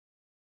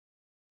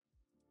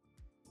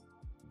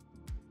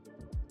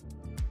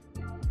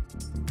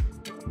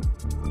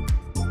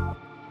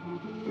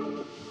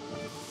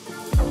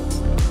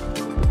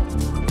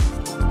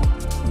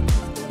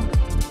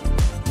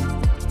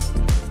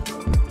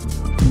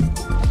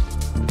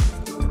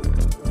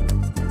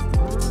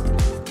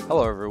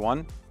Hello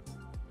everyone,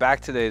 back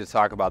today to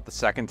talk about the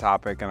second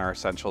topic in our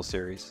Essentials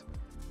series.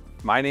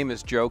 My name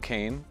is Joe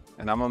Kane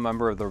and I'm a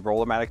member of the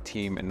Rollomatic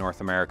team in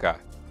North America.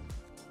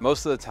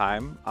 Most of the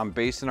time, I'm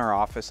based in our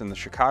office in the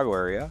Chicago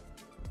area,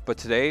 but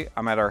today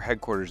I'm at our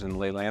headquarters in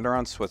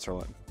Leylanderen,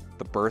 Switzerland,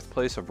 the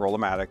birthplace of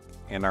Rollomatic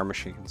and our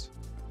machines.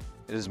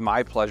 It is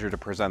my pleasure to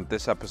present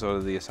this episode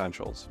of the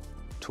Essentials,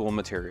 Tool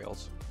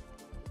Materials.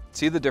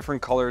 See the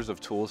different colors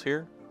of tools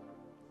here?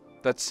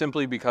 That's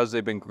simply because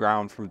they've been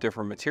ground from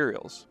different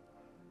materials.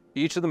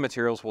 Each of the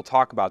materials we'll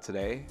talk about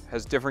today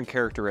has different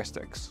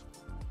characteristics.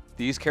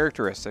 These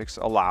characteristics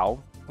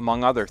allow,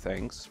 among other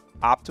things,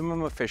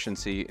 optimum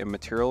efficiency in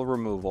material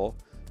removal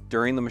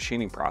during the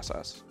machining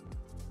process.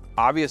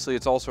 Obviously,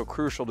 it's also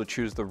crucial to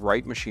choose the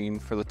right machine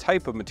for the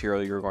type of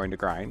material you're going to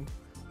grind.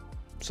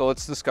 So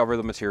let's discover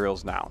the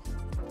materials now.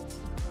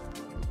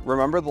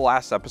 Remember the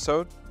last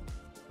episode?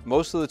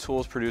 Most of the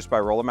tools produced by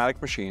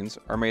Rollomatic machines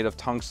are made of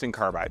tungsten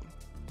carbide.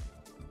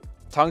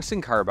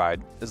 Tungsten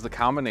carbide is the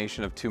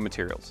combination of two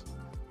materials,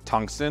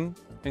 tungsten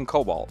and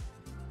cobalt,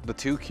 the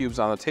two cubes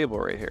on the table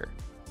right here.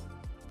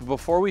 But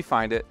before we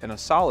find it in a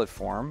solid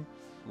form,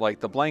 like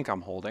the blank I'm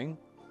holding,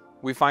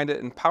 we find it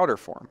in powder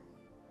form.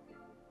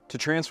 To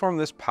transform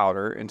this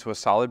powder into a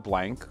solid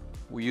blank,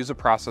 we use a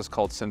process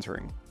called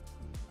sintering.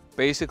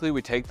 Basically,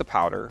 we take the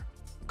powder,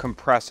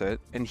 compress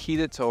it, and heat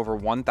it to over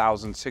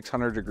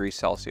 1,600 degrees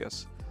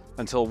Celsius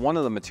until one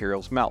of the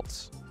materials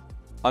melts.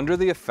 Under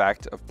the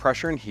effect of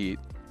pressure and heat,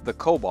 the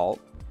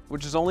cobalt,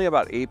 which is only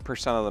about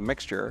 8% of the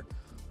mixture,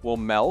 will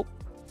melt,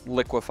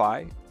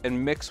 liquefy,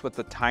 and mix with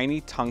the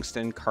tiny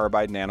tungsten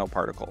carbide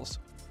nanoparticles.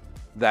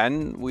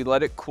 Then we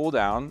let it cool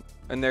down,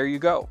 and there you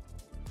go.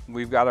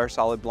 We've got our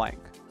solid blank.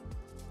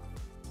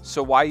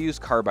 So why use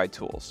carbide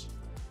tools?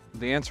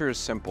 The answer is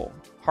simple: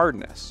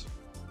 hardness.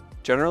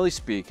 Generally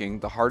speaking,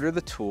 the harder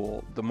the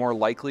tool, the more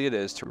likely it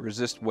is to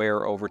resist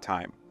wear over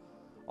time.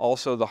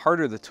 Also, the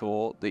harder the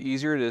tool, the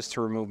easier it is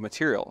to remove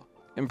material.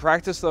 In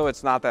practice though,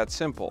 it's not that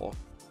simple.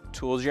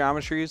 Tool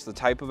geometries, the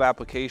type of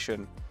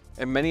application,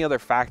 and many other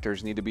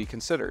factors need to be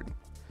considered.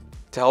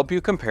 To help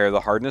you compare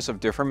the hardness of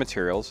different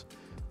materials,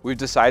 we've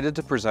decided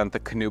to present the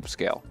Knoop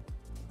scale.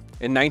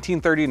 In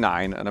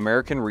 1939, an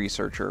American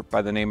researcher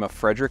by the name of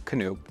Frederick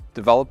Knoop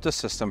developed a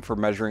system for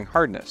measuring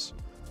hardness.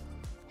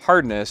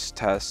 Hardness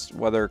tests,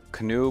 whether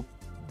Knoop,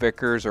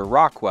 Vickers, or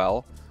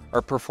Rockwell,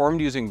 are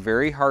performed using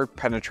very hard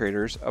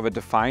penetrators of a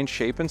defined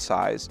shape and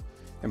size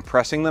and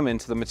pressing them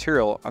into the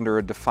material under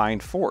a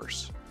defined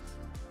force.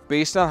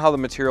 Based on how the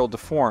material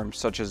deforms,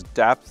 such as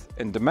depth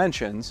and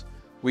dimensions,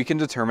 we can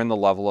determine the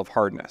level of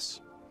hardness.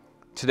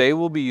 Today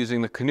we'll be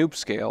using the Knoop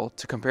scale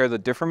to compare the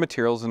different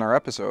materials in our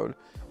episode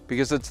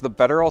because it's the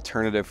better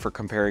alternative for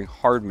comparing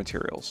hard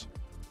materials.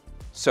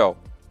 So,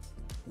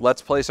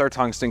 let's place our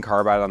tungsten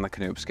carbide on the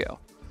Knoop scale.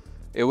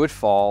 It would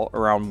fall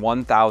around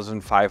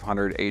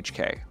 1,500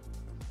 HK.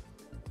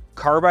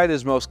 Carbide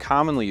is most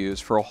commonly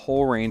used for a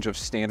whole range of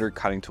standard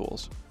cutting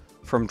tools,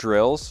 from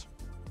drills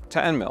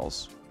to end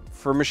mills,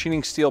 for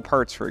machining steel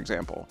parts, for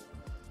example.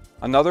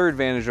 Another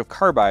advantage of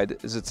carbide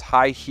is its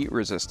high heat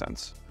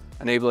resistance,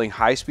 enabling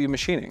high-speed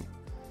machining,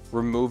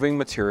 removing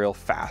material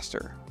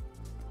faster.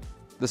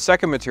 The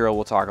second material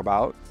we'll talk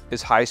about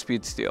is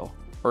high-speed steel,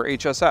 or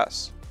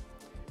HSS.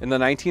 In the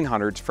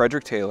 1900s,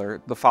 Frederick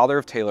Taylor, the father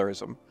of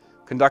Taylorism,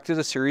 conducted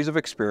a series of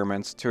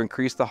experiments to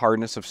increase the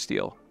hardness of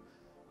steel.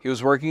 He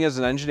was working as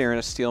an engineer in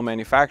a steel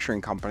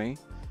manufacturing company,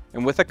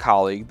 and with a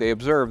colleague, they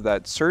observed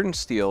that certain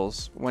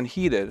steels, when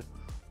heated,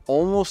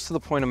 almost to the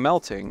point of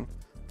melting,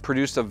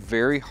 produced a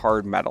very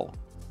hard metal.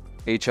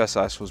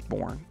 HSS was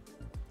born.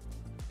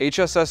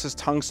 HSS is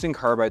tungsten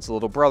carbide's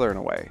little brother in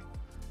a way.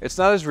 It's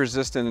not as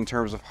resistant in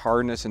terms of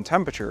hardness and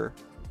temperature,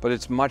 but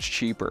it's much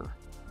cheaper.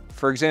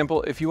 For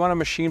example, if you want to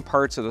machine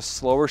parts at a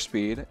slower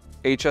speed,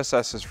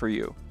 HSS is for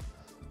you.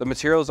 The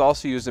material is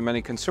also used in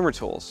many consumer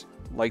tools,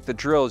 like the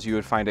drills you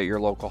would find at your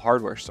local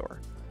hardware store.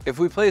 If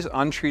we place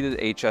untreated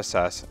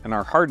HSS in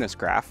our hardness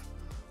graph,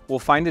 we'll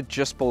find it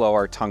just below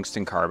our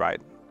tungsten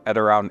carbide, at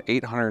around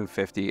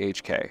 850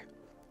 HK.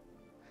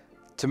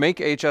 To make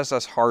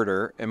HSS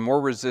harder and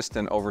more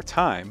resistant over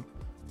time,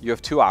 you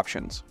have two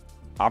options.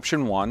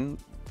 Option 1,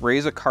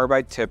 raise a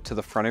carbide tip to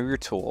the front of your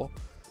tool,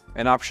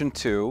 and option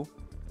 2,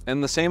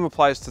 and the same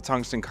applies to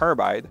tungsten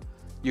carbide,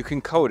 you can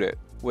coat it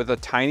with a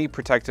tiny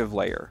protective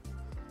layer.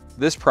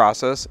 This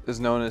process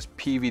is known as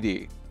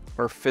PVD,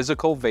 or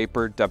physical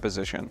vapor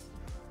deposition.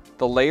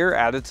 The layer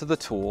added to the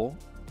tool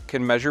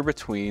can measure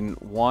between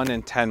 1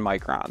 and 10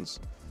 microns.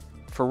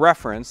 For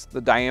reference,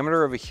 the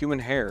diameter of a human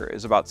hair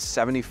is about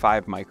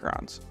 75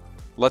 microns.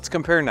 Let's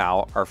compare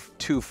now our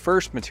two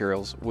first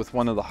materials with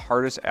one of the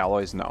hardest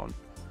alloys known,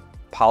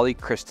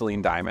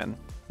 polycrystalline diamond,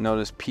 known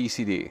as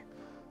PCD,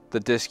 the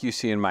disc you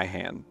see in my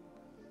hand.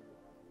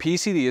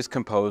 PCD is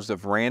composed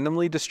of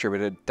randomly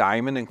distributed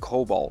diamond and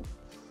cobalt.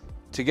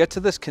 To get to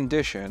this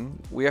condition,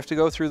 we have to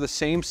go through the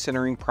same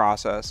sintering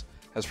process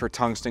as for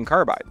tungsten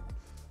carbide.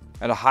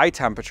 At a high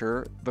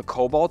temperature, the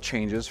cobalt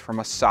changes from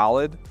a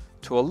solid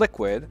to a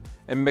liquid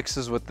and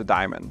mixes with the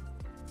diamond.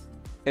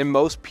 In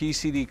most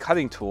PCD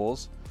cutting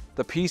tools,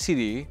 The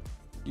PCD,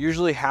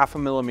 usually 1/2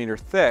 millimeter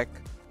thick,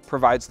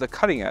 provides the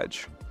cutting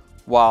edge,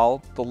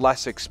 while the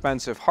less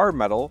expensive hard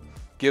metal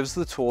gives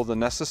the tool the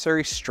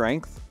necessary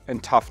strength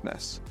and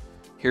toughness.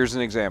 Here's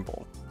an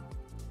example.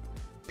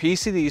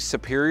 PCD's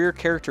superior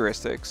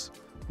characteristics,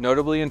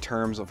 notably in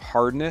terms of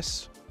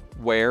hardness,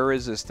 wear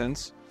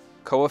resistance,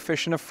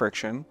 coefficient of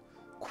friction,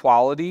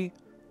 quality,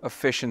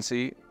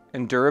 efficiency,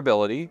 and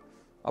durability,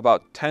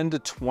 about 10 to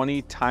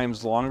 20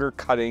 times longer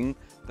cutting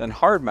than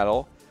hard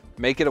metal,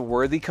 make it a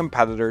worthy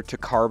competitor to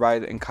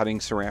carbide and cutting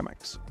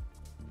ceramics.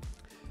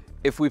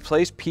 If we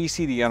place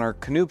PCD on our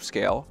Knoop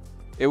scale,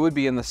 it would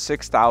be in the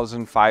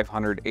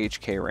 6,500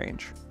 HK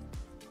range.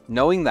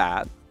 Knowing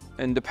that,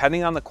 and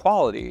depending on the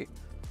quality,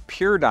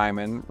 pure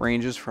diamond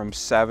ranges from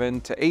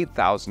 7 to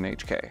 8,000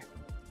 HK.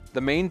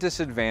 The main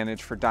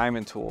disadvantage for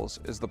diamond tools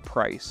is the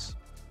price,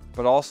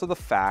 but also the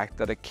fact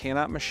that it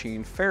cannot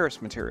machine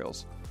ferrous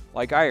materials,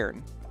 like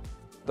iron.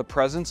 The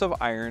presence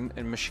of iron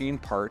in machine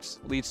parts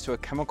leads to a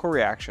chemical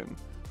reaction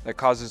that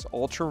causes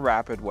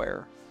ultra-rapid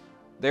wear.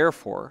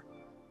 Therefore,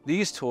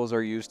 these tools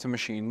are used to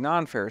machine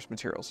non-ferrous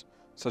materials,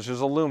 such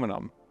as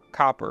aluminum,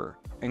 copper,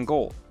 and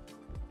gold.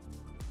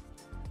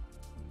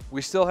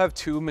 We still have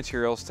 2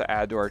 materials to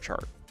add to our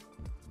chart.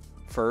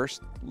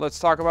 First, let's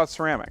talk about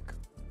ceramic.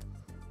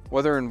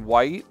 Whether in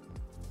white,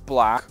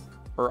 black,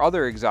 or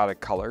other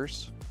exotic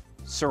colors,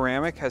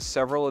 ceramic has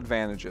several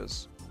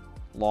advantages: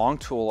 long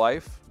tool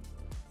life,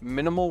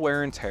 minimal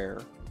wear and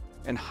tear,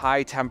 and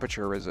high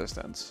temperature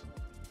resistance,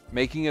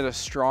 making it a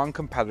strong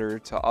competitor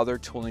to other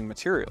tooling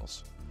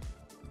materials.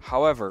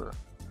 However,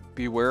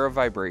 beware of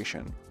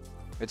vibration.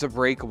 It's a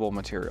breakable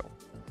material.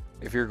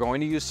 If you're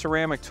going to use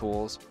ceramic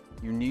tools,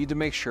 you need to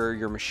make sure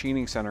your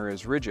machining center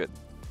is rigid.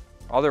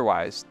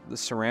 Otherwise, the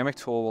ceramic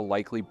tool will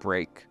likely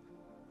break.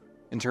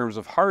 In terms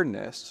of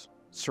hardness,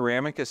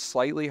 ceramic is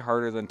slightly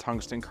harder than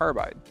tungsten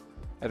carbide,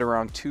 at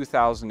around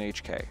 2,000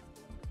 HK.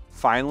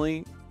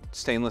 Finally,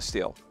 stainless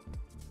steel.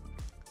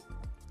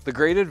 The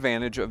great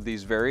advantage of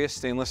these various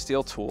stainless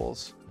steel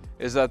tools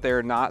is that they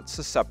are not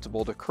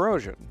susceptible to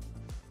corrosion.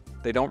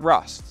 They don't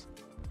rust.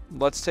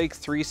 Let's take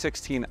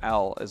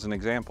 316L as an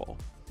example.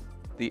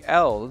 The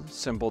L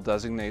symbol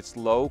designates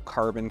low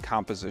carbon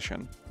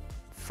composition,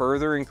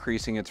 further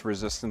increasing its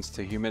resistance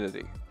to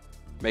humidity,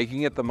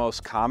 making it the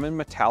most common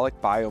metallic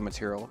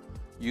biomaterial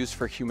used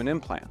for human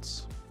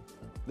implants.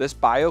 This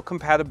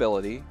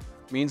biocompatibility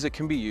means it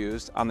can be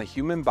used on the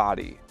human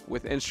body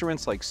with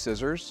instruments like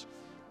scissors,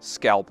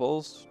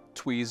 scalpels,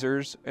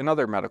 tweezers, and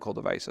other medical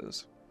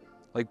devices,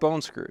 like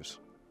bone screws.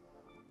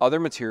 Other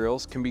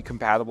materials can be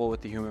compatible with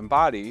the human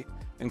body,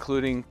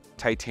 including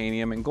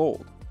titanium and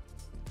gold.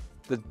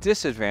 The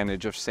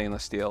disadvantage of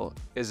stainless steel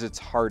is its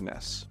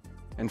hardness.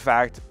 In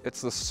fact,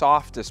 it's the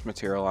softest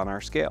material on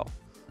our scale,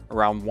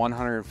 around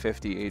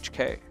 150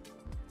 HK.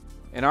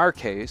 In our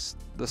case,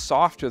 the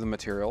softer the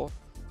material,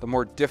 the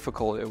more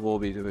difficult it will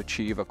be to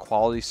achieve a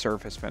quality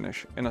surface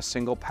finish in a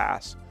single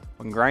pass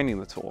when grinding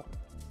the tool.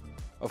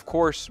 Of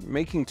course,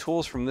 making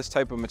tools from this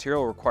type of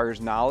material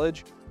requires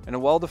knowledge and a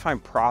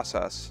well-defined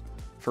process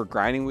for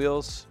grinding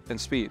wheels and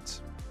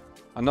speeds.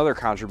 Another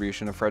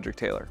contribution of Frederick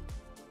Taylor.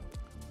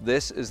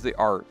 This is the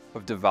art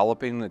of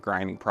developing the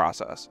grinding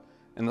process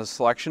and the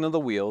selection of the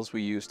wheels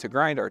we use to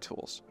grind our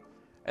tools.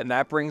 And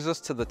that brings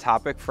us to the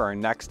topic for our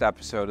next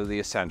episode of the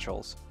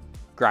Essentials,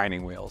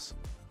 grinding wheels.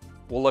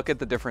 We'll look at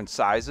the different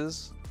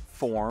sizes,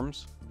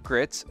 forms,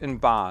 grits,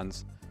 and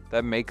bonds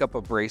that make up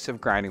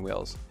abrasive grinding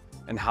wheels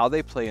and how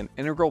they play an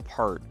integral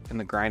part in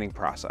the grinding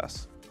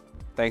process.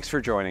 Thanks for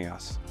joining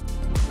us.